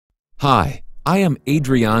Hi, I am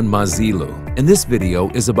Adrian Mazilu, and this video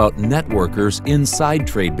is about networkers inside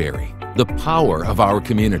trade.Berry, the power of our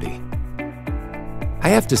community. I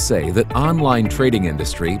have to say that online trading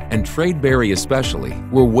industry, and trade.Berry especially,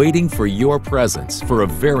 were waiting for your presence for a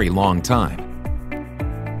very long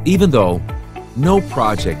time. Even though no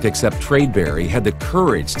project except trade.Berry had the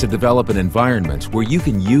courage to develop an environment where you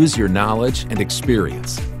can use your knowledge and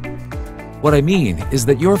experience. What I mean is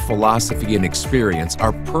that your philosophy and experience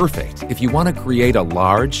are perfect if you want to create a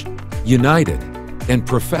large, united, and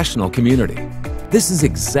professional community. This is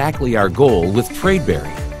exactly our goal with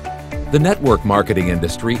trade.Berry. The network marketing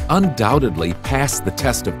industry undoubtedly passed the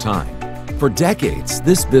test of time. For decades,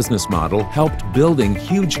 this business model helped building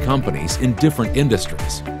huge companies in different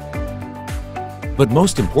industries. But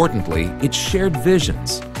most importantly, it shared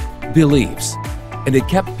visions, beliefs, and it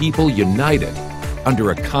kept people united under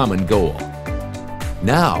a common goal.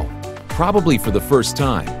 Now, probably for the first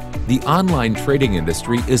time, the online trading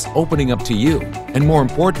industry is opening up to you, and more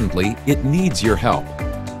importantly, it needs your help.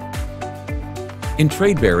 In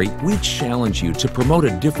trade.Berry, we challenge you to promote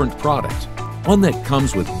a different product, one that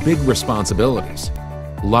comes with big responsibilities,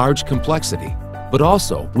 large complexity, but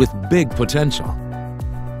also with big potential.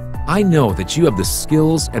 I know that you have the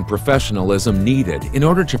skills and professionalism needed in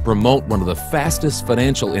order to promote one of the fastest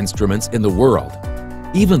financial instruments in the world,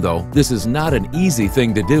 even though this is not an easy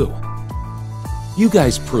thing to do. You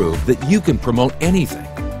guys prove that you can promote anything.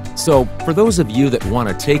 So, for those of you that want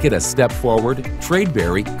to take it a step forward,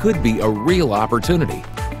 trade.Berry could be a real opportunity.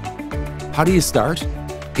 How do you start?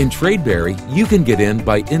 In trade.Berry, you can get in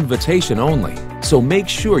by invitation only, so make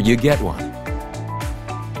sure you get one.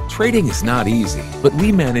 Trading is not easy, but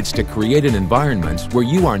we managed to create an environment where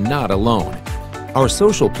you are not alone. Our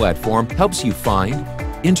social platform helps you find,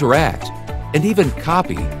 interact, and even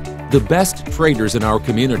copy the best traders in our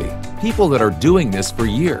community, people that are doing this for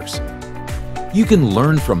years. You can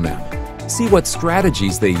learn from them, see what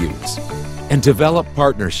strategies they use, and develop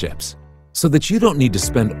partnerships so that you don't need to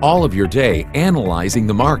spend all of your day analyzing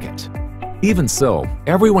the market. Even so,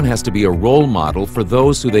 everyone has to be a role model for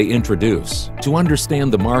those who they introduce to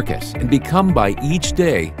understand the market and become by each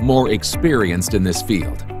day more experienced in this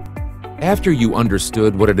field. After you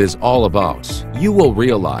understood what it is all about, you will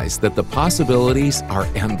realize that the possibilities are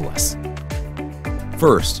endless.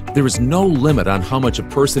 First, there is no limit on how much a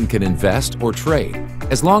person can invest or trade,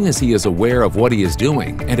 as long as he is aware of what he is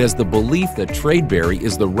doing and has the belief that trade.Berry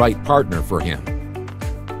is the right partner for him.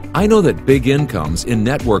 I know that big incomes in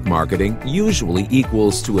network marketing usually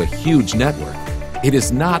equals to a huge network. It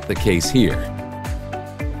is not the case here.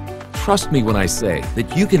 Trust me when I say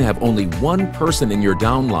that you can have only one person in your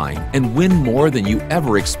downline and win more than you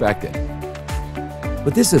ever expected.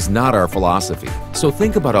 But this is not our philosophy, so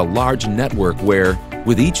think about a large network where,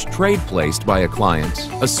 with each trade placed by a client,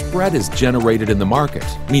 a spread is generated in the market,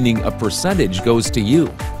 meaning a percentage goes to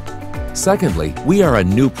you. Secondly, we are a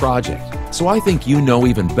new project, so I think you know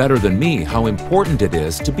even better than me how important it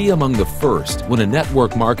is to be among the first when a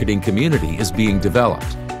network marketing community is being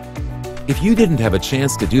developed. If you didn't have a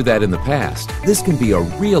chance to do that in the past, this can be a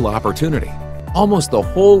real opportunity. Almost the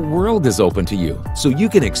whole world is open to you, so you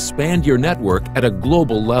can expand your network at a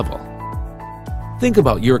global level. Think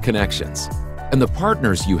about your connections and the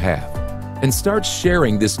partners you have, and start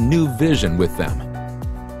sharing this new vision with them.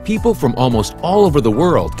 People from almost all over the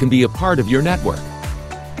world can be a part of your network.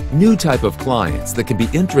 New type of clients that can be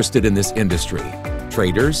interested in this industry: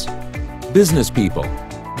 traders, business people,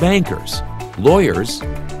 bankers, lawyers,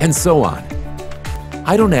 and so on.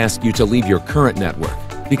 I don't ask you to leave your current network,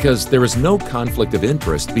 because there is no conflict of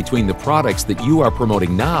interest between the products that you are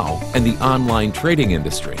promoting now and the online trading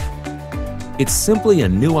industry. It's simply a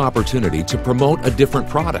new opportunity to promote a different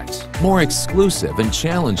product, more exclusive and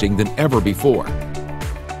challenging than ever before.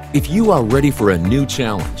 If you are ready for a new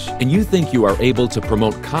challenge and you think you are able to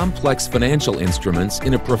promote complex financial instruments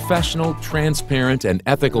in a professional, transparent, and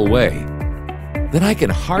ethical way, then I can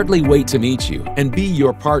hardly wait to meet you and be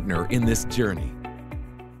your partner in this journey.